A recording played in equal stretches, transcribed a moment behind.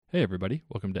Hey everybody,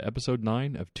 welcome to episode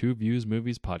 9 of Two Views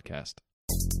Movies Podcast.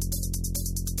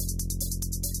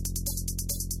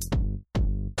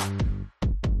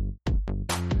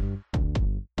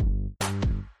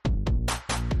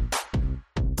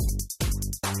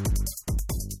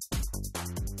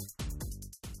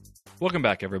 Welcome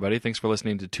back everybody, thanks for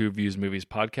listening to Two Views Movies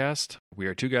Podcast. We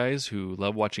are two guys who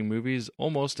love watching movies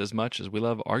almost as much as we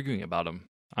love arguing about them.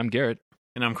 I'm Garrett.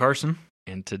 And I'm Carson.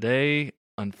 And today,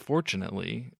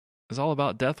 unfortunately, is all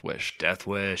about Death Wish. Death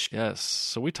Wish. Yes,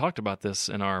 so we talked about this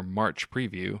in our March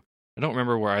preview. I don't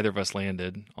remember where either of us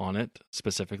landed on it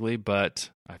specifically, but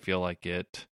I feel like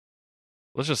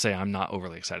let's just say I'm not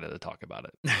overly excited to talk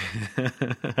about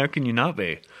it. How can you not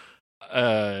be?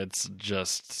 It's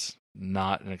just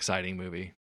not an exciting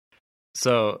movie.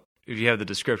 So, if you have the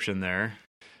description there.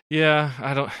 Yeah,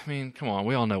 come on,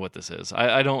 we all know what this is. Do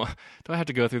I have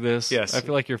to go through this? Yes. I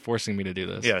feel like you're forcing me to do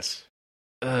this. Yes.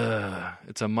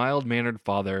 It's a mild-mannered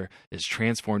father is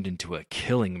transformed into a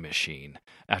killing machine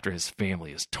after his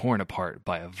family is torn apart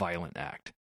by a violent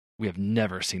act. We have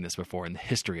never seen this before in the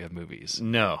history of movies.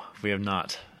 No, we have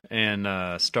not.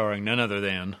 And starring none other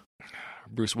than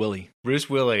Bruce Willis. Bruce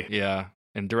Willis. Yeah,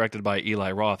 and directed by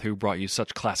Eli Roth, who brought you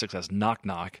such classics as Knock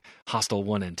Knock, Hostel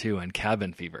 1 and 2, and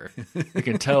Cabin Fever. You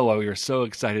can tell why we were so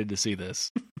excited to see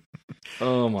this.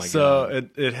 Oh my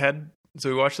god. So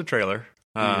we watched the trailer.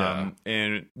 Yeah.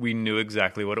 And we knew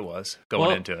exactly what it was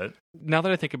going into it. Now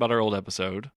that I think about our old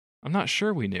episode, I'm not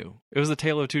sure we knew. It was the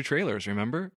tale of two trailers,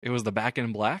 remember? It was the Back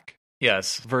in Black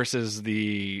Yes. versus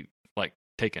the,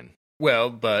 Taken. Well,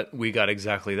 but we got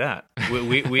exactly that.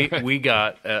 We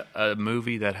got a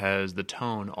movie that has the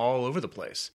tone all over the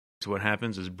place. So what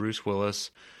happens is Bruce Willis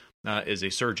is a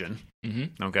surgeon.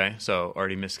 Mm-hmm. Okay, so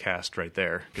already miscast right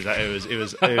there because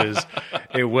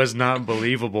it was not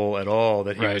believable at all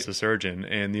that he was a surgeon.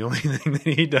 And the only thing that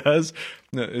he does,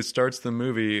 it starts the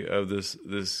movie of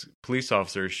this police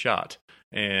officer is shot,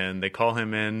 and they call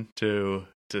him in to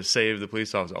save the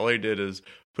police officer. All he did is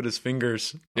put his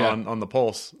fingers on the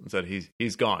pulse and said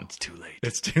he's gone. It's too late.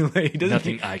 It's too late.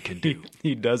 Nothing I can do.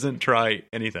 He doesn't try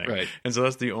anything. Right. And so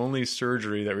that's the only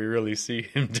surgery that we really see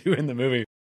him do in the movie.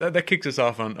 That kicks us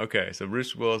off on, okay, so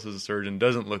Bruce Willis as a surgeon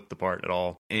doesn't look the part at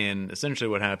all. And essentially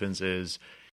what happens is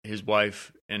his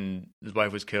wife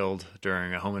was killed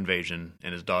during a home invasion,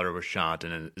 and his daughter was shot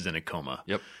and is in a coma.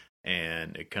 Yep.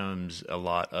 And it comes a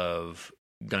lot of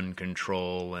gun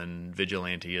control and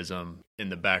vigilantism in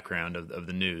the background of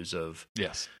the news of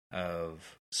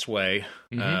Sway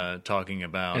talking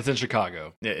about. It's in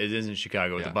Chicago. Yeah, it is in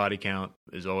Chicago. Yeah. The body count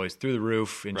is always through the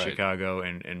roof in Right. Chicago,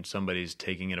 and somebody's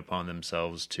taking it upon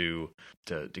themselves to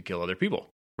kill other people.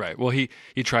 Right. Well, he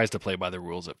tries to play by the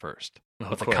rules at first,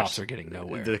 but Of the course. cops are getting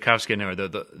nowhere. The cops get nowhere.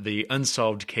 The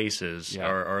unsolved cases Yeah.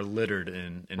 are littered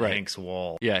in Right. Hank's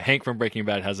wall. Yeah, Hank from Breaking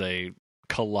Bad has a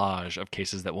collage of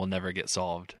cases that will never get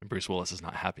solved. And Bruce Willis is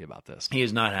not happy about this. He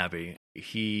is not happy.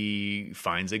 He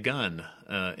finds a gun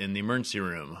in the emergency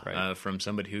room Right. from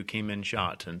somebody who came in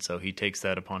shot. And so he takes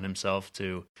that upon himself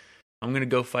I'm going to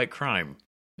go fight crime,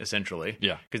 essentially.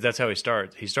 Yeah. Because that's how he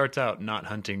starts. He starts out not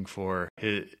hunting for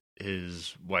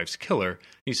his wife's killer.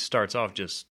 He starts off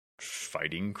just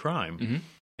fighting crime. Mm-hmm.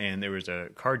 And there was a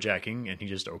carjacking, and he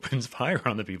just opens fire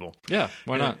on the people. Yeah,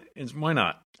 why not? Why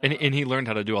not? And he learned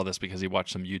how to do all this because he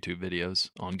watched some YouTube videos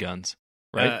on guns,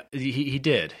 right? He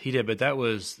did, but that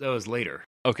was later.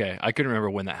 Okay, I couldn't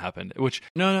remember when that happened. Which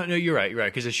No, you're right,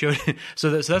 because it showed. So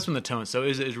that's when the tone. So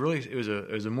it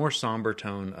was a more somber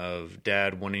tone of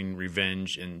dad wanting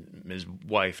revenge, and his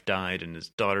wife died, and his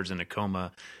daughter's in a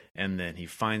coma. And then he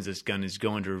finds this gun, he's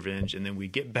going to revenge, and then we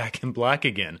get Back in Black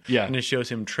again. Yeah. And it shows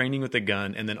him training with the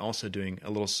gun, and then also doing a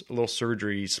little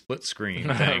surgery split screen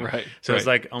thing. Right. So it's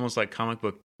right. almost like comic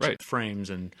book Right. frames,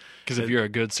 and Because if you're a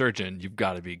good surgeon, you've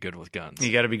got to be good with guns.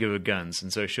 you got to be good with guns.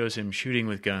 And so it shows him shooting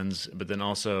with guns, but then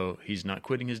also he's not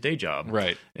quitting his day job.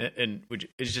 Right. And which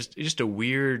is just a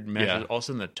weird message. Yeah. All of a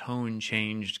sudden the tone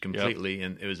changed completely,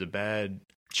 and it was a bad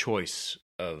choice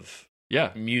of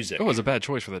music. It was a bad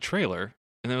choice for the trailer,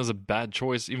 and it was a bad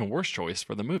choice, even worse choice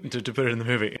for the movie. to put it in the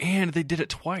movie. And they did it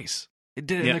twice. It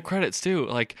did it in the credits too.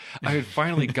 Like, I had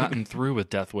finally gotten through with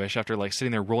Death Wish after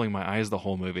sitting there rolling my eyes the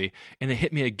whole movie, and it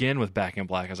hit me again with Back in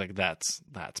Black. I was like, that's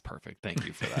perfect. Thank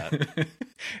you for that.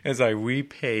 It's like, we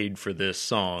paid for this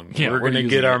song. Yeah, we're going to using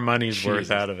get it. our money's worth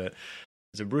Jesus. out of it.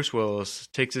 So Bruce Willis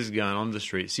takes his gun on the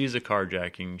street, sees a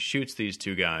carjacking, shoots these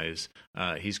two guys.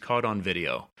 He's caught on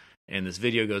video. and this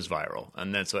video goes viral,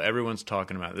 and then so everyone's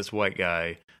talking about this white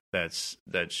guy that's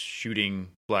shooting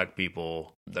black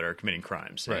people that are committing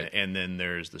crimes. Right. And then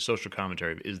there's the social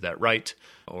commentary of, is that right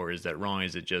or is that wrong?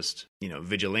 Is it just,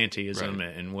 vigilanteism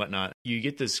Right. and whatnot? You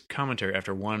get this commentary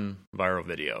after one viral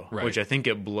video, Right. which I think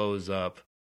it blows up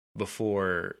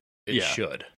before it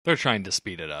should. They're trying to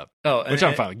speed it up. Oh, which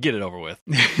I'm fine with. Get it over with.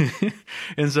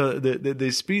 And so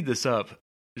they speed this up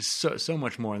so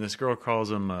much more, and this girl calls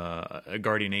him a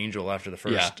guardian angel after the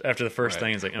first Right.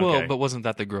 thing. It's like, okay. Well, but wasn't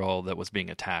that the girl that was being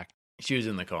attacked? She was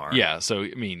in the car. Yeah, so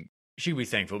I mean, she'd be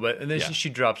thankful, but and then Yeah. she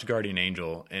drops guardian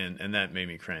angel, and that made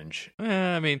me cringe.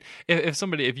 I mean,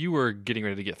 if you were getting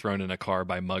ready to get thrown in a car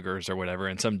by muggers or whatever,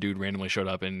 and some dude randomly showed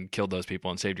up and killed those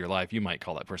people and saved your life, you might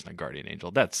call that person a guardian angel.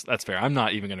 That's fair. I'm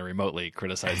not even going to remotely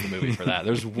criticize the movie for that.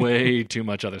 There's way too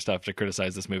much other stuff to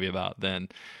criticize this movie about than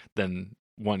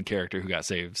one character who got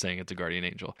saved saying it's a guardian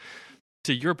angel.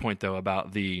 To your point though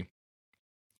about the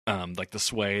like the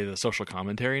sway, the social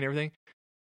commentary and everything,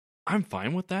 I'm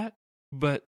fine with that,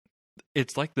 but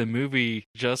it's like the movie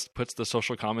just puts the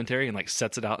social commentary and like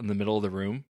sets it out in the middle of the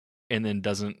room and then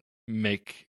doesn't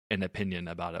make an opinion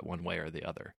about it one way or the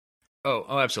other.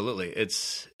 Oh, absolutely.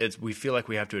 It's we feel like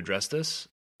we have to address this.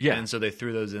 Yeah. And so they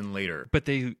threw those in later. But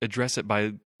they address it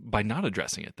by not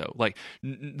addressing it though. Like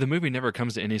the movie never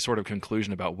comes to any sort of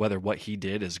conclusion about whether what he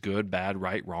did is good, bad,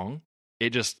 right, wrong.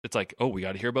 It's like, oh, we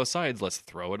got to hear both sides. Let's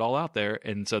throw it all out there.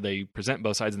 And so they present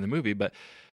both sides in the movie, but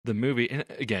the movie, and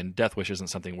again, Death Wish isn't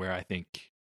something where I think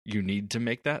you need to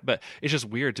make that, but it's just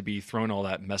weird to be throwing all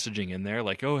that messaging in there.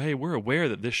 Like, oh, hey, we're aware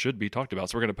that this should be talked about,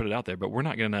 so we're going to put it out there, but we're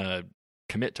not going to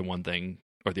commit to one thing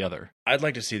or the other. I'd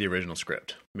like to see the original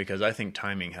script because I think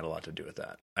timing had a lot to do with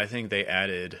that. I think they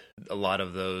added a lot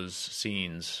of those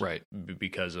scenes Right.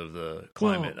 Because of the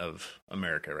climate of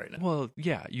America right now. Well,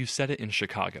 yeah, you said it in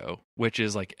Chicago, which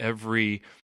is like every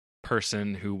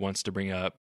person who wants to bring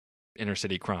up inner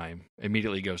city crime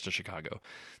immediately goes to Chicago.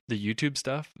 The YouTube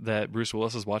stuff that Bruce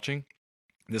Willis is watching,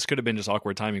 this could have been just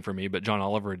awkward timing for me, but John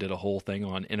Oliver did a whole thing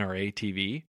on NRA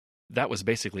TV. That was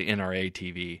basically NRA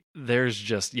TV. There's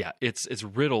just, it's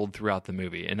riddled throughout the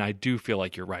movie. And I do feel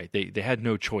like you're right. They had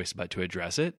no choice but to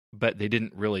address it, but they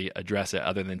didn't really address it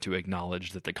other than to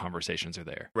acknowledge that the conversations are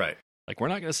there. Right. Like, we're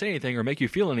not going to say anything or make you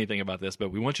feel anything about this,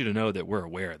 but we want you to know that we're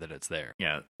aware that it's there.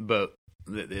 Yeah, but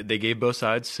they gave both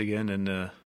sides again, and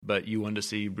but you wanted to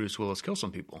see Bruce Willis kill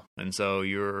some people, and so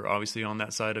you're obviously on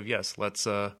that side of yes, let's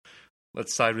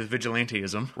side with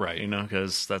vigilanteism, Right?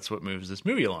 Because that's what moves this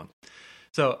movie along.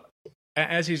 So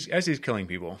as he's killing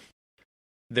people,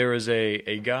 there is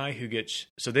a guy who gets,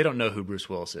 so they don't know who Bruce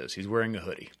Willis is. He's wearing a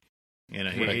hoodie.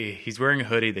 Right. He's wearing a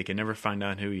hoodie. They can never find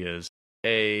out who he is.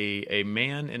 A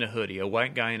man in a hoodie, a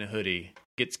white guy in a hoodie,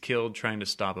 gets killed trying to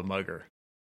stop a mugger.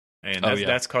 And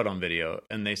that's caught on video.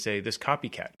 And they say this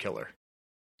copycat killer.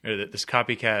 Or this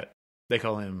copycat, they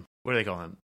call him, what do they call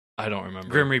him? I don't remember.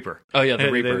 Grim Reaper. Oh, yeah,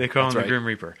 the Reaper. They call him That's the Grim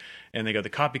Reaper. And they go,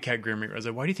 the copycat Grim Reaper. I was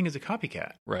like, why do you think it's a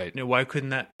copycat? Right. Why couldn't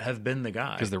that have been the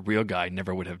guy? Because the real guy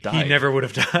never would have died. He never would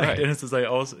have died. Right. And it's just like,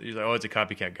 he's like, it's a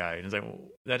copycat guy. And it's like, well,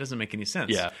 that doesn't make any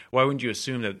sense. Yeah. Why wouldn't you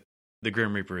assume that the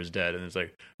Grim Reaper is dead? And it's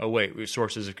like, oh, wait,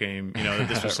 sources came, that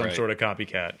this was some Right. sort of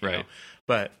copycat. You Right. know?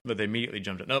 But they immediately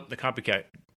jumped in. Nope, the copycat,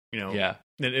 Yeah.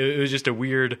 And it was just a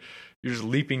weird, you're just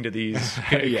leaping to these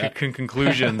Yeah.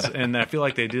 conclusions. And I feel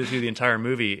like they did it through the entire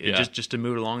movie. Yeah. Just to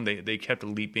move it along, they kept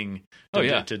leaping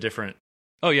to different.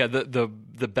 Oh, yeah.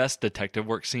 The best detective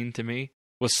work scene to me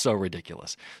was so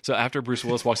ridiculous. So after Bruce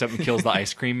Willis walks up and kills the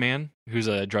ice cream man, who's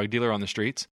a drug dealer on the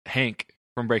streets, Hank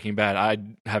from Breaking Bad,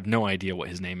 I have no idea what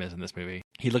his name is in this movie.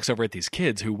 He looks over at these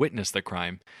kids who witnessed the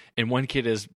crime, and one kid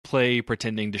is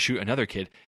pretending to shoot another kid,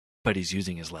 but he's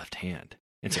using his left hand.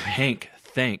 And so Hank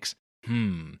thinks,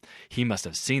 he must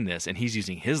have seen this, and he's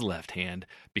using his left hand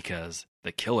because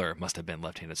the killer must have been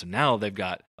left-handed. So now they've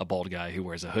got a bald guy who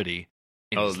wears a hoodie.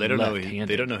 And They don't know.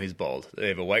 They don't know he's bald. They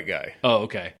have a white guy. Oh,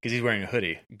 okay. Because he's wearing a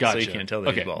hoodie. Gotcha. So you can't tell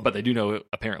that he's bald. But they do know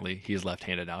apparently he's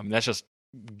left-handed now. I mean, that's just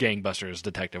gangbusters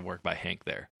detective work by Hank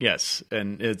there. Yes,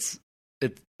 and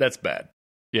that's bad.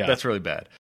 Yeah. That's really bad.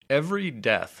 Every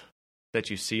death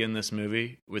that you see in this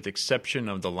movie, with exception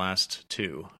of the last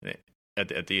two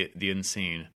at the end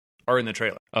scene, are in the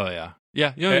trailer. Oh, yeah.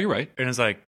 Yeah, you're right. And it's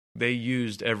like they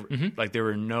used like there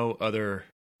were no other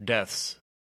deaths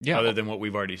other than what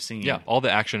we've already seen. Yeah, all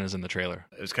the action is in the trailer.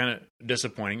 It was kind of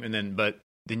disappointing. But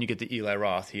then you get to Eli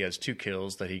Roth. He has 2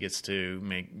 kills that he gets to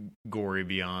make gory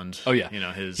beyond. Oh, yeah.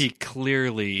 His. He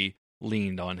clearly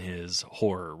leaned on his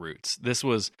horror roots. This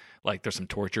was like there's some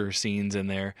torture scenes in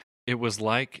there. It was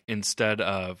like instead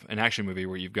of an action movie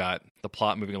where you've got the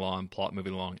plot moving along,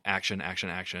 action,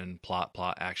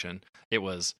 plot, action. It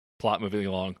was plot moving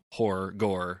along, horror,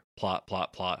 gore, plot,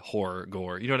 horror,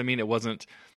 gore. You know what I mean? It wasn't.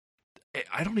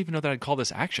 I don't even know that I'd call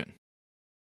this action.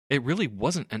 It really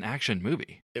wasn't an action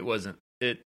movie. It wasn't.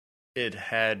 It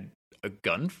had a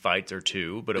gunfight or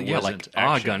two, but it yeah, wasn't like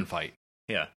action. a gunfight.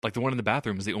 Yeah, like the one in the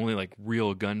bathroom is the only like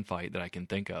real gunfight that I can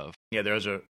think of. Yeah,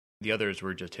 the others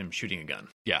were just him shooting a gun.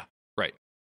 Yeah, right.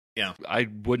 Yeah, I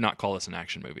would not call this an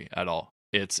action movie at all.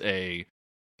 It's I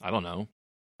don't know.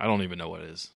 I don't even know what it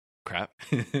is. Crap.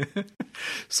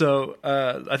 So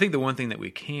I think the one thing that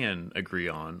we can agree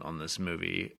on this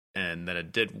movie, and that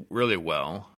it did really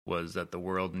well, was that the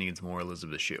world needs more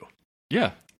Elizabeth Shue.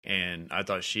 Yeah. And I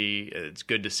thought it's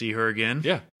good to see her again.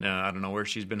 Yeah. I don't know where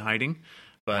she's been hiding,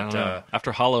 but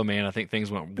after Hollow Man, I think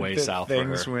things went way south for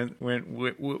her. Things went,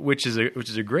 which is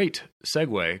a great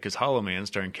segue, because Hollow Man,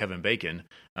 starring Kevin Bacon,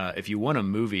 if you want a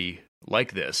movie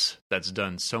like this that's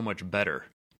done so much better,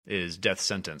 is Death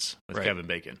Sentence with Kevin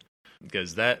Bacon,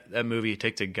 because that movie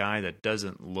takes a guy that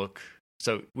doesn't look.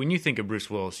 So when you think of Bruce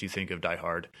Willis, you think of Die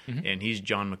Hard, and he's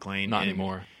John McClane. Not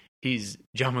anymore. He's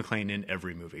John McClane in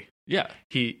every movie. Yeah.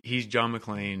 He's John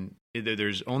McClane.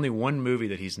 There's only one movie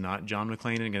that he's not John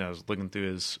McClane in, and I was looking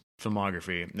through his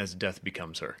filmography, and that's Death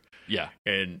Becomes Her. Yeah.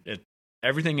 And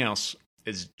everything else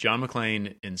is John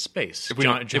McClane in space. If we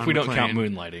don't count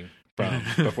Moonlighting from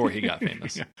before he got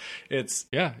famous. It's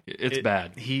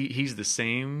bad. He's the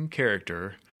same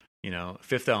character,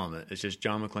 Fifth Element. It's just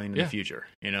John McClane in the future.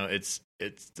 It's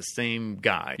the same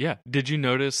guy. Yeah. Did you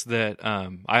notice that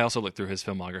I also looked through his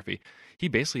filmography. He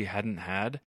basically hadn't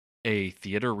had a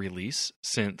theater release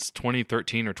since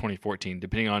 2013 or 2014,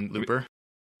 depending on Looper?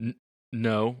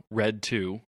 No, Red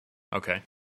 2. Okay.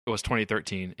 It was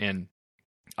 2013, and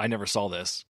I never saw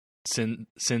this. Sin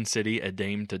City, A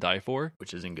Dame to Die For,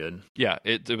 which isn't good. Yeah,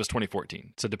 it was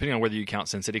 2014. So depending on whether you count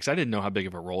Sin City, because I didn't know how big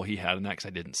of a role he had in that, because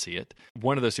I didn't see it.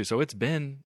 One of those two. So it's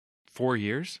been 4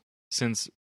 years since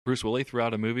Bruce Willis threw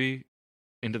out a movie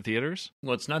into theaters.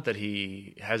 Well, it's not that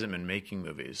he hasn't been making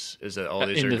movies. Is that all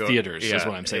these into theaters? Is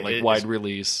what I'm saying. Like wide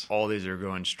release. All these are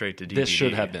going straight to DVD. This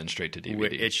should have been straight to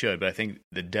DVD. It should, but I think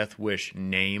the Death Wish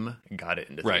name got it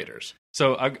into theaters.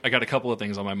 So I got a couple of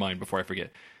things on my mind before I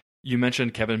forget. You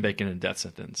mentioned Kevin Bacon and Death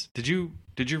Sentence. Did you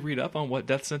read up on what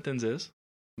Death Sentence is?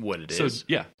 What it is? So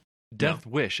yeah, Death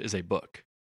Wish is a book.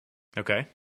 Okay.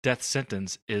 Death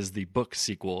Sentence is the book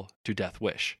sequel to Death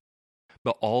Wish.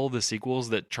 But all the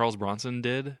sequels that Charles Bronson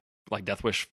did, like Death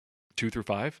Wish 2 through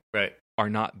 5, right,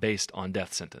 are not based on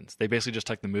Death Sentence. They basically just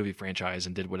took the movie franchise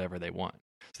and did whatever they want.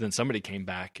 So then somebody came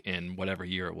back in whatever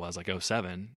year it was, like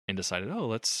 2007, and decided,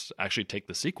 let's actually take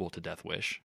the sequel to Death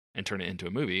Wish and turn it into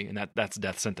a movie, and that's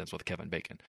Death Sentence with Kevin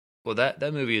Bacon. Well, that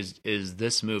movie is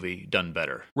this movie done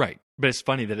better, right? But it's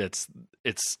funny that it's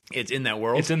in that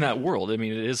world. It's in that world. I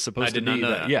mean, it is supposed to be. I did not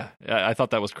know that. Yeah, I thought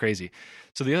that was crazy.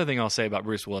 So the other thing I'll say about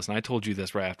Bruce Willis, and I told you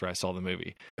this right after I saw the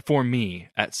movie, for me,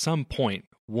 at some point,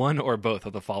 one or both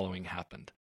of the following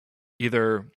happened: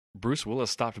 either Bruce Willis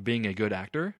stopped being a good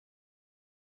actor,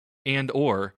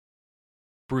 or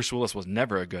Bruce Willis was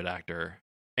never a good actor,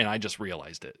 and I just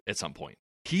realized it at some point.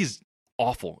 He's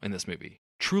awful in this movie.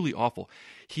 Truly awful.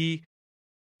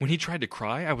 When he tried to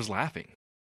cry, I was laughing.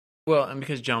 Well, and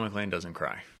because John McClane doesn't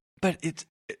cry. But it's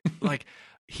like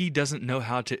he doesn't know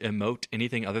how to emote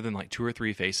anything other than like 2 or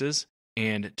 3 faces,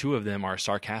 and 2 of them are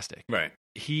sarcastic. Right.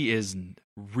 He is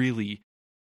really,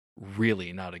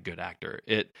 really not a good actor.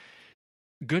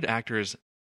 Good actors.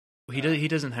 He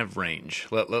doesn't have range.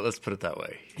 Let's put it that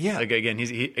way. Yeah. Again,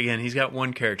 he's got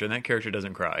one character, and that character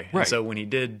doesn't cry. Right. And so when he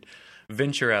did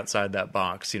venture outside that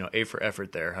box, A for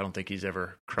effort there. I don't think he's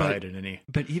ever cried in any.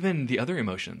 But even the other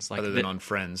emotions, like other than on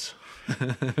Friends.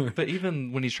 But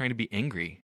even when he's trying to be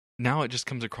angry, now it just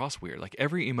comes across weird. Like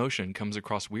every emotion comes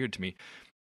across weird to me.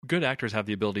 Good actors have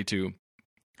the ability to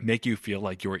make you feel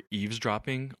like you're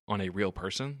eavesdropping on a real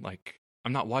person. Like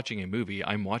I'm not watching a movie,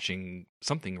 I'm watching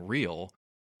something real.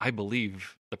 I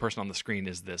believe the person on the screen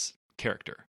is this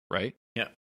character, right? Yeah.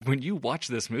 When you watch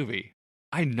this movie,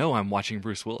 I know I'm watching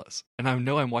Bruce Willis, and I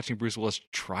know I'm watching Bruce Willis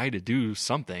try to do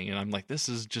something, and I'm like, this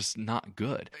is just not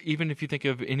good. Even if you think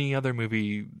of any other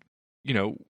movie,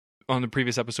 on the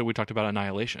previous episode we talked about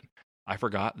Annihilation. I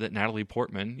forgot that Natalie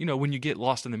Portman, when you get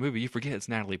lost in the movie, you forget it's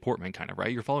Natalie Portman kind of,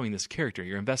 right? You're following this character,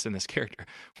 you're invested in this character.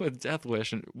 With Death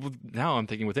Wish, and now I'm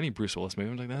thinking with any Bruce Willis movie,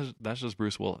 I'm like, that's just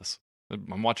Bruce Willis.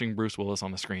 I'm watching Bruce Willis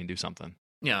on the screen do something.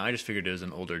 Yeah, I just figured it was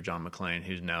an older John McClane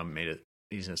who's now made it.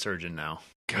 He's a surgeon now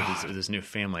with this new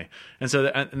family, and so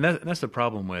that's the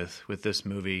problem with this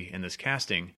movie and this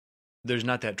casting. There's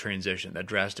not that transition, that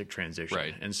drastic transition,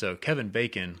 right? And so Kevin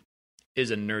Bacon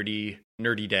is a nerdy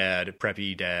dad,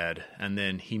 preppy dad, and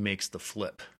then he makes the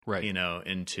flip, right?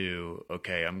 Into,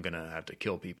 okay, I'm gonna have to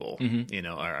kill people, Mm-hmm.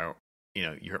 Or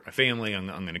you hurt my family, I'm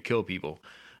gonna kill people.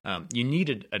 You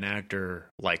needed an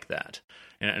actor like that,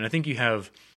 and I think you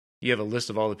have a list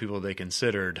of all the people they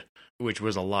considered, which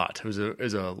was a lot. It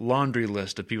was a laundry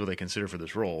list of people they considered for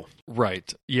this role.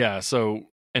 Right. Yeah. So,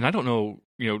 and I don't know,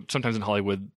 sometimes in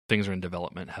Hollywood, things are in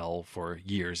development hell for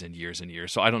years and years and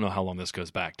years. So I don't know how long this goes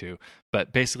back to,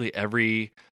 but basically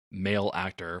every male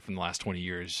actor from the last 20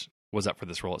 years was up for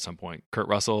this role at some point. Kurt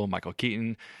Russell, Michael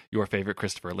Keaton, your favorite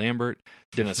Christopher Lambert,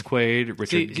 Dennis Quaid,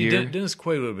 Richard Gere. Dennis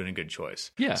Quaid would have been a good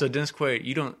choice. Yeah. So Dennis Quaid,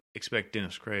 you don't expect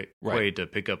Dennis Quaid to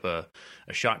pick up a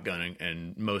shotgun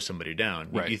and mow somebody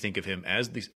down. Right. You think of him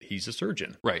as he's a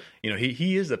surgeon. Right.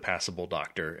 He is a passable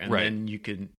doctor, and right. then you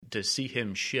can to see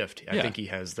him shift. I think he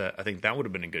has that. I think that would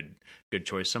have been a good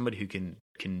choice. Somebody who can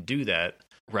do that.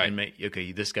 Right. And make,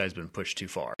 okay, this guy's been pushed too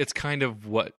far. It's kind of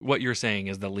what you're saying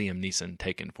is the Liam Neeson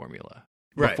Taken formula.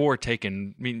 Right. Before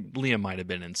Taken, I mean, Liam might have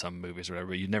been in some movies or whatever,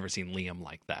 but you've never seen Liam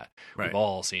like that. Right. We've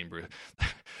all seen Bruce.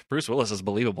 Bruce Willis is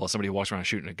believable as somebody who walks around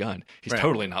shooting a gun. He's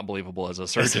totally not believable as a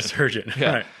surgeon. As a surgeon,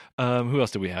 yeah. Right. Who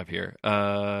else do we have here?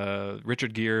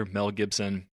 Richard Gere, Mel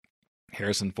Gibson,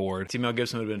 Harrison Ford. See, Mel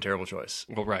Gibson would have been a terrible choice.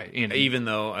 Well, right. And even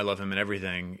though I love him and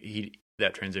everything,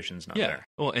 that transition's not there.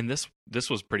 Well, and this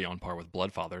was pretty on par with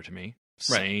Bloodfather to me.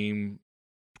 Right. Same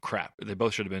crap. They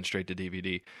both should have been straight to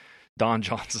DVD. Don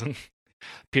Johnson,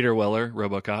 Peter Weller,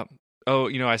 RoboCop. Oh,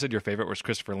 I said your favorite was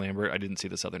Christopher Lambert. I didn't see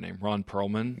this other name. Ron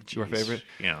Perlman, your favorite?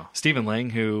 Yeah. Stephen Lang,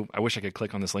 who I wish I could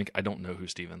click on this link. I don't know who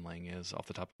Stephen Lang is off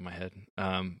the top of my head.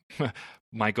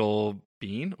 Michael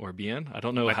Biehn or Bien. I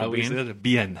don't know how he said it.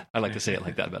 Bien. I like to say it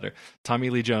like that better. Tommy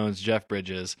Lee Jones, Jeff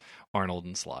Bridges, Arnold,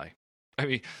 and Sly. I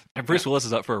mean, if Bruce Willis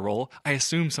is up for a role, I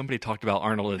assume somebody talked about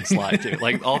Arnold and Sly too.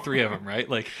 Like all three of them, right?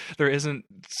 Like there isn't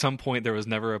some point there was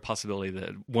never a possibility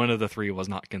that one of the three was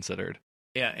not considered.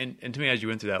 Yeah, and to me, as you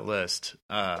went through that list,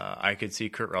 I could see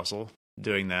Kurt Russell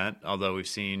doing that. Although we've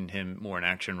seen him more in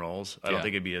action roles, I don't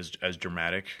think it'd be as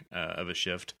dramatic of a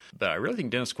shift. But I really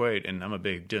think Dennis Quaid, and I'm a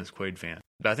big Dennis Quaid fan,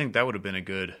 but I think that would have been a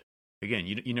good. Again,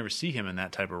 you never see him in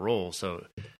that type of role, so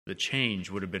the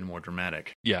change would have been more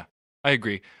dramatic. Yeah, I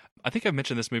agree. I think I've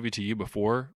mentioned this movie to you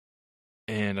before,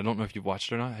 and I don't know if you've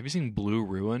watched it or not. Have you seen Blue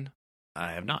Ruin?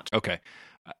 I have not. Okay.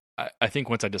 I think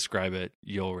once I describe it,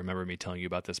 you'll remember me telling you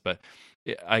about this, but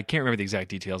I can't remember the exact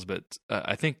details, but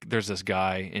I think there's this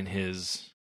guy and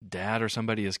his dad or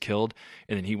somebody is killed,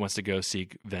 and then he wants to go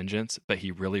seek vengeance, but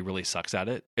he really, really sucks at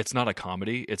it. It's not a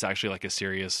comedy. It's actually like a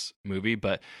serious movie,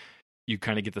 but you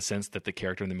kind of get the sense that the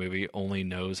character in the movie only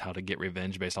knows how to get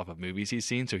revenge based off of movies he's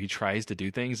seen. So he tries to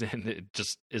do things and it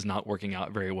just is not working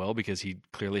out very well because he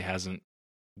clearly hasn't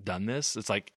done this. It's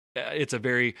like, it's a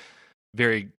very,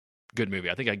 very good movie.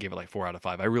 I think I gave it like 4 out of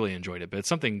 5. I really enjoyed it, but it's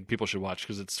something people should watch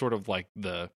because it's sort of like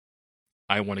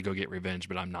I want to go get revenge,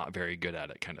 but I'm not very good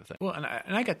at it kind of thing. Well, and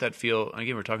I got that feel.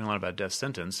 Again, we're talking a lot about Death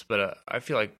Sentence, but I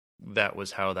feel like that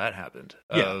was how that happened.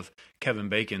 Yeah. Of Kevin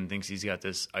Bacon thinks he's got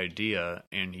this idea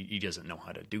and he doesn't know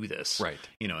how to do this. Right.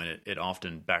 And it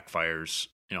often backfires,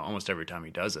 almost every time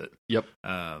he does it. Yep.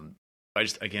 I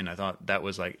thought that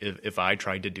was like, if I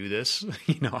tried to do this,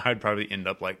 I'd probably end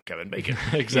up like Kevin Bacon.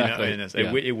 Exactly. And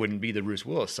it wouldn't be the Bruce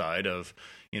Willis side of,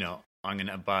 I'm going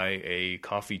to buy a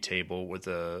coffee table with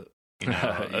a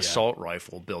assault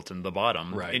rifle built in the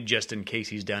bottom, right? Just in case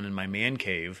he's down in my man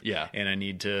cave, and I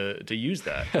need to use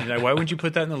that. Why wouldn't you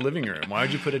put that in the living room? Why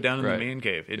would you put it down in the man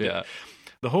cave?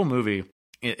 The whole movie,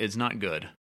 it's not good,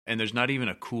 and there's not even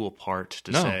a cool part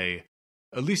to say.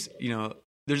 At least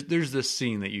there's this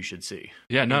scene that you should see.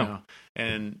 Yeah, no,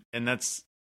 and that's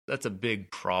a big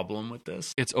problem with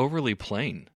this. It's overly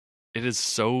plain. It is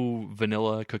so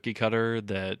vanilla cookie cutter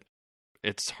that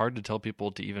it's hard to tell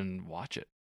people to even watch it.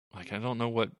 Like, I don't know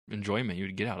what enjoyment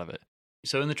you'd get out of it.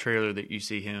 So in the trailer that you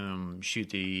see him shoot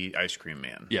the ice cream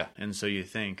man. Yeah. And so you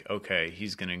think, okay,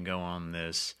 he's going to go on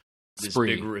this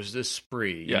spree,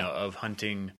 of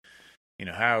hunting,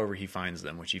 however he finds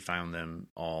them, which he found them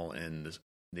all in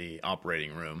the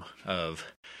operating room of,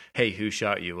 hey, who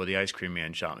shot you? Well, the ice cream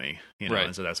man shot me, right.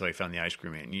 And so that's why he found the ice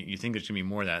cream man. You think there's going to be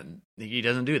more of that. He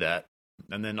doesn't do that.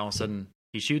 And then all of a sudden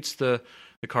he shoots the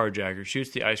carjacker, shoots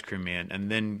the ice cream man, and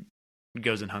then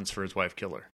goes and hunts for his wife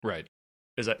killer. Right.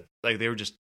 Is that like they were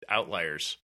just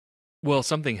outliers? Well,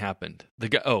 something happened. The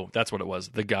guy. Oh, that's what it was.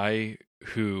 The guy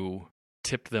who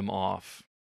tipped them off.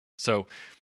 So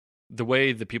the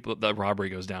way the robbery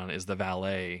goes down is the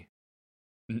valet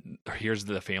hears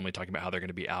the family talking about how they're going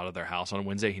to be out of their house on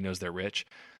Wednesday. He knows they're rich.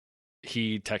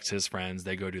 he texts his friends,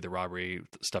 they go do the robbery,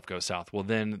 stuff goes south. Well,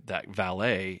 then that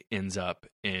valet ends up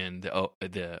in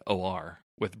the OR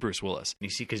with Bruce Willis. You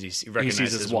see, because he He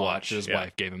recognizes sees his watch his his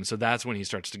wife gave him. So that's when he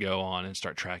starts to go on and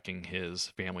start tracking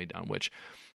his family down, which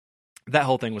that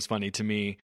whole thing was funny to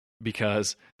me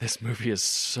because this movie is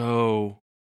so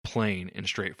plain and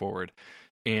straightforward.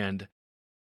 And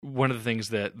one of the things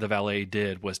that the valet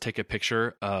did was take a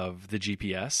picture of the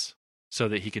GPS so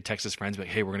that he could text his friends, like,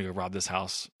 hey, we're going to go rob this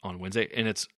house on Wednesday. And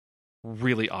it's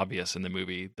really obvious in the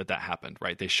movie that happened,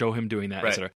 right? They show him doing that, Right.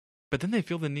 etc. But then they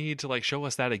feel the need to like show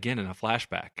us that again in a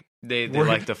flashback. They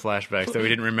like the flashbacks, so we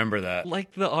didn't remember that.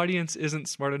 Like the audience isn't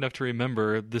smart enough to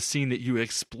remember the scene that you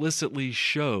explicitly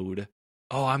showed.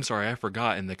 Oh, I'm sorry, I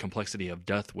forgot in the complexity of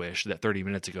Death Wish that 30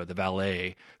 minutes ago, the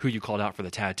valet who you called out for the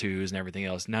tattoos and everything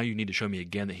else. Now you need to show me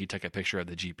again that he took a picture of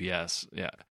the GPS.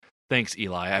 Yeah. Thanks,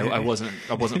 Eli. I wasn't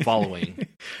following.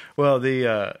 Well,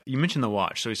 you mentioned the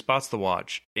watch, so he spots the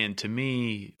watch, and to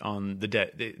me, on the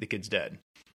kid's dead,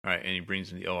 right? And he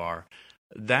brings him to the OR.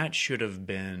 That should have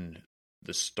been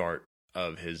the start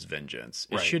of his vengeance.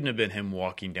 It Right. shouldn't have been him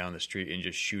walking down the street and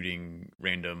just shooting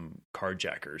random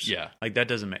carjackers. Yeah. Like that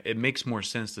doesn't. It makes more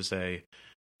sense to say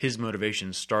his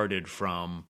motivation started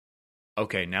from,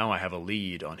 okay, now I have a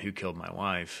lead on who killed my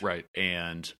wife, Right.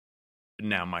 and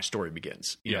now my story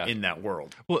begins. You know, Yeah. in that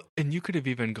world. Well, and you could have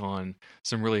even gone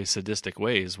some really sadistic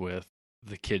ways with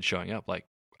the kid showing up. Like,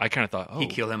 I kind of thought, oh, He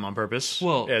killed him on purpose.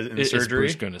 well, in is surgery.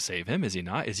 Bruce going to save him? Is he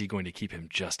not? Is he going to keep him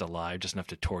just alive, just enough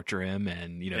to torture him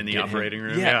and, In the get him- operating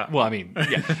room? Yeah. Yeah. Well, I mean,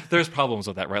 yeah, there's problems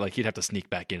with that, right? Like he'd have to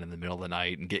sneak back in the middle of the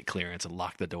night and get clearance and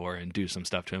lock the door and do some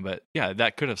stuff to him. But yeah,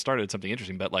 that could have started something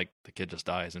interesting. But like the kid just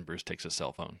dies and Bruce takes his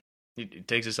cell phone. He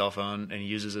takes his cell phone and he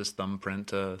uses his thumbprint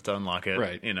to unlock it.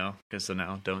 Right. You know, because so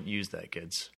now don't use that,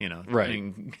 kids. You know, Right. I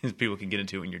mean, people can get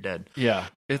into it when you're dead. Yeah,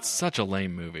 it's such a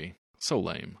lame movie. So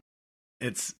lame.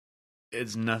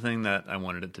 It's nothing that I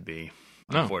wanted it to be.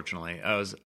 No. Unfortunately,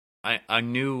 I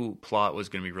knew plot was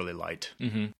going to be really light.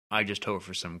 Mm-hmm. I just hoped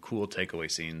for some cool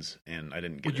takeaway scenes, and I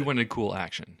didn't get Well, you it. wanted cool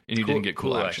action, and you didn't get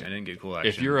cool action. I didn't get cool action.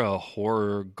 If you're a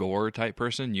horror gore type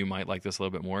person, you might like this a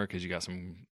little bit more because you got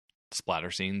some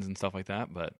splatter scenes and stuff like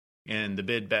that. But And the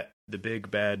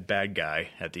big bad guy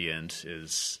at the end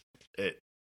is it.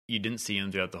 You didn't see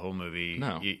him throughout the whole movie.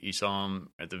 No. You saw him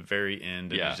at the very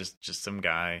end. And Yeah. It was just some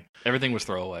guy, everything was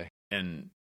throwaway. and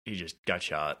he just got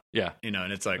shot. Yeah, You know,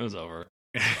 and it's like, it was over.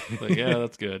 Like, yeah,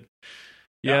 that's good.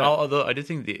 Yeah. Yeah. Although I did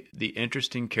think the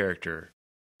interesting character,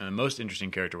 and the most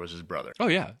interesting character, was his brother, Oh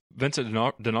yeah, Vincent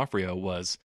D'Onofrio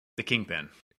was the Kingpin.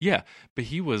 but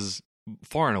he was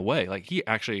far and away like he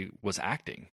actually was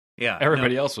acting. Yeah.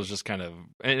 Everybody else was just kind of,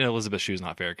 and Elizabeth Shue's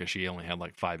not fair because she only had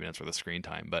like 5 minutes worth of screen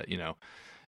time. But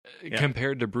Yeah.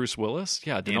 compared to Bruce Willis,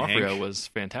 yeah, And D'Onofrio Hank. was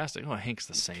fantastic. Oh, Hank's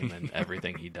the same in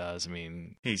everything he does. I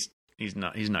mean, He's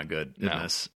not good in No.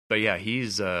 this. But yeah,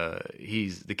 he's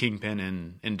the Kingpin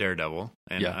in Daredevil,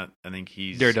 and Yeah. I think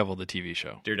he's Daredevil, the TV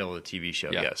show. Daredevil, the TV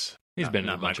show. Yeah. Yes, He's Not- been in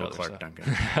not a bunch Michael of Clark other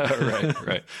Duncan. stuff.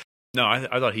 right. No,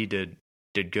 I thought he did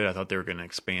good. I thought they were going to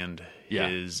expand Yeah.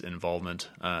 his involvement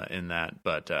in that,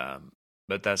 but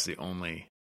that's the only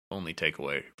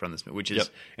takeaway from this movie, which is, Yep.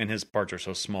 and his parts are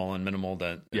so small and minimal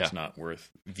that it's Yeah. not worth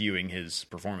viewing his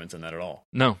performance in that at all.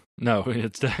 No,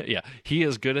 it's yeah. He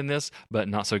is good in this, but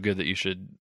not so good that you should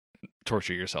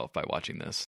torture yourself by watching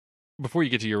this. Before you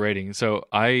get to your rating, so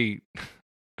I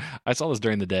saw this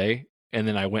during the day, and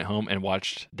then I went home and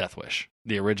watched Death Wish,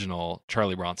 the original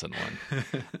Charlie Bronson one.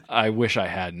 I wish I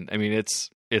hadn't. I mean, it's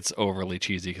overly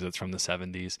cheesy because it's from the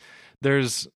 70s.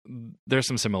 There's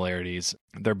some similarities.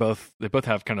 They both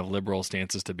have kind of liberal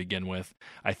stances to begin with.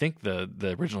 I think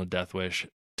the original Death Wish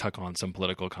tuck on some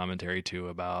political commentary too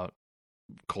about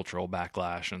cultural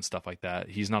backlash and stuff like that.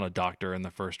 He's not a doctor in the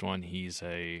first one. He's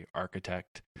a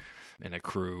architect in a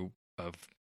crew of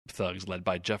thugs led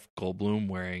by Jeff Goldblum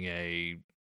wearing a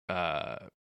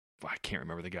I can't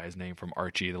remember the guy's name from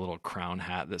Archie, the little crown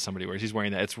hat that somebody wears. He's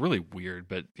wearing that. It's really weird,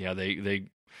 but yeah, they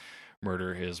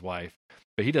murder his wife.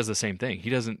 But he does the same thing. He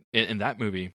doesn't, in that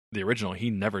movie, the original, he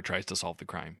never tries to solve the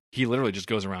crime. He literally just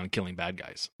goes around killing bad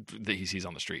guys that he sees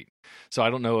on the street. So I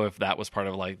don't know if that was part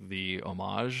of like the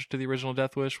homage to the original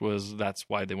Death Wish, was that's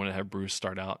why they wanted to have Bruce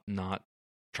start out not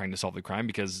trying to solve the crime,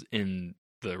 because in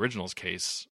the original's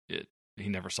case, he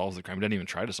never solves the crime. He doesn't even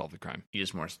try to solve the crime. He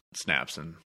just more snaps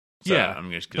and so Yeah,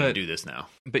 I'm just going to but- do this now.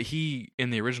 But he, in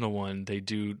the original one, they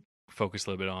do focus a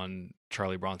little bit on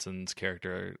Charlie Bronson's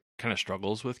character kind of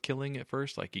struggles with killing at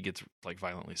first. Like he gets like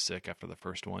violently sick after the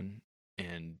first one,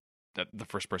 and that the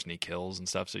first person he kills and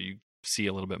stuff. So you see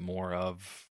a little bit more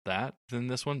of that than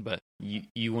this one. But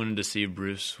you wanted to see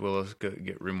Bruce Willis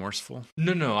get remorseful?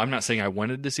 No, I'm not saying I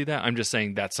wanted to see that. I'm just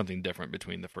saying that's something different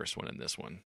between the first one and this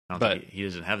one. But he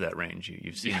doesn't have that range.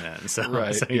 You've seen that, so,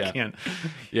 right? So you can't.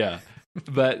 Yeah,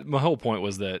 but my whole point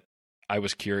was that I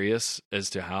was curious as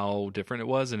to how different it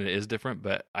was, and it is different,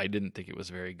 but I didn't think it was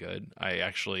very good. I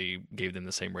actually gave them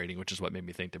the same rating, which is what made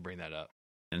me think to bring that up.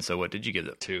 And so what did you give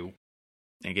it? 2.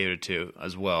 I gave it a 2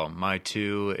 as well. My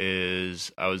 2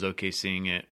 is I was okay seeing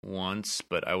it once,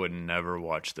 but I would never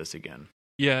watch this again.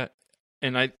 Yeah,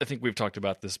 and I think we've talked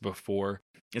about this before.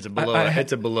 It's a below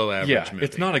average movie.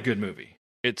 It's not a good movie.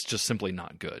 It's just simply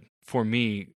not good. For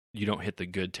me, you don't hit the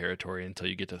good territory until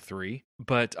you get to 3.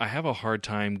 But I have a hard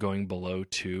time going below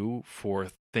 2 for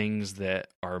things that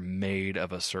are made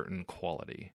of a certain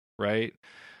quality, right?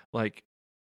 Like,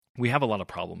 we have a lot of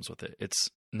problems with it. It's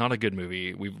not a good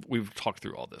movie. We've talked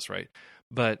through all this, right?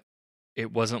 But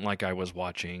it wasn't like I was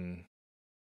watching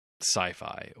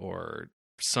sci-fi or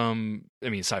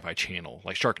sci-fi channel,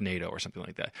 like Sharknado or something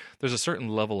like that. There's a certain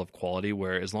level of quality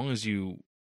where as long as you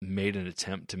made an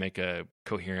attempt to make a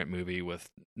coherent movie with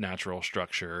natural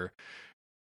structure,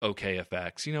 okay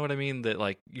effects, you know what I mean? That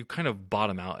like you kind of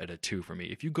bottom out at a 2 for me.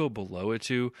 If you go below a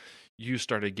 2, you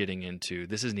started getting into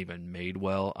this isn't even made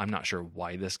well. I'm not sure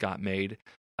why this got made.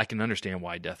 I can understand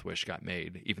why Death Wish got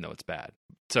made, even though it's bad.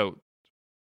 So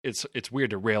it's weird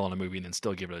to rail on a movie and then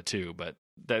still give it a 2, but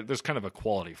there's kind of a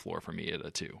quality floor for me at a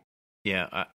 2.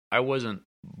 Yeah, I wasn't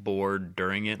bored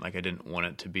during it. Like I didn't want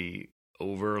it to be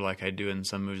over like I do in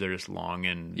some movies. They're just long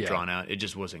and drawn out. It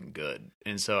just wasn't good.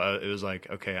 And so it was like,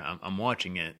 okay, I'm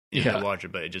watching it. I watch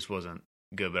it, but it just wasn't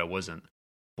good. But I wasn't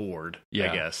bored, I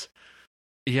guess.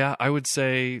 Yeah, I would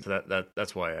say so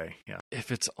that's why if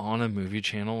it's on a movie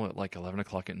channel at like 11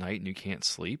 o'clock at night and you can't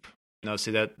sleep. No, see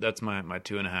that's my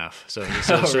 2.5. So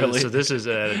really? So this is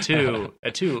at a 2.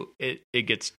 At 2, it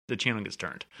gets the channel gets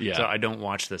turned. Yeah. So I don't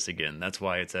watch this again. That's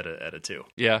why it's at a 2.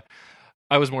 Yeah,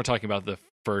 I was more talking about the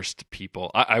first people.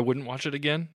 I wouldn't watch it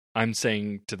again. I'm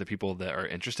saying to the people that are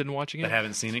interested in watching it. That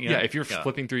haven't seen it yet? Yeah, if you're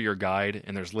flipping through your guide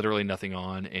and there's literally nothing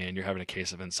on and you're having a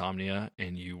case of insomnia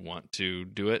and you want to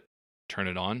do it, turn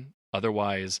it on.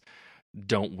 Otherwise,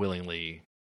 don't willingly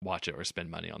watch it or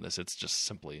spend money on this. It's just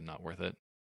simply not worth it.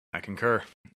 I concur.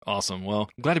 Awesome. Well,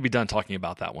 I'm glad to be done talking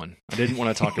about that one. I didn't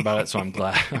want to talk about it, so I'm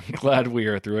glad we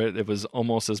are through it. It was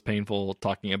almost as painful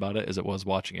talking about it as it was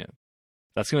watching it.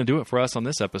 That's going to do it for us on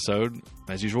this episode.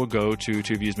 As usual, go to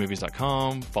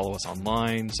twoviewsmovies.com, follow us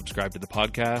online, subscribe to the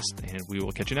podcast, and we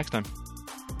will catch you next time.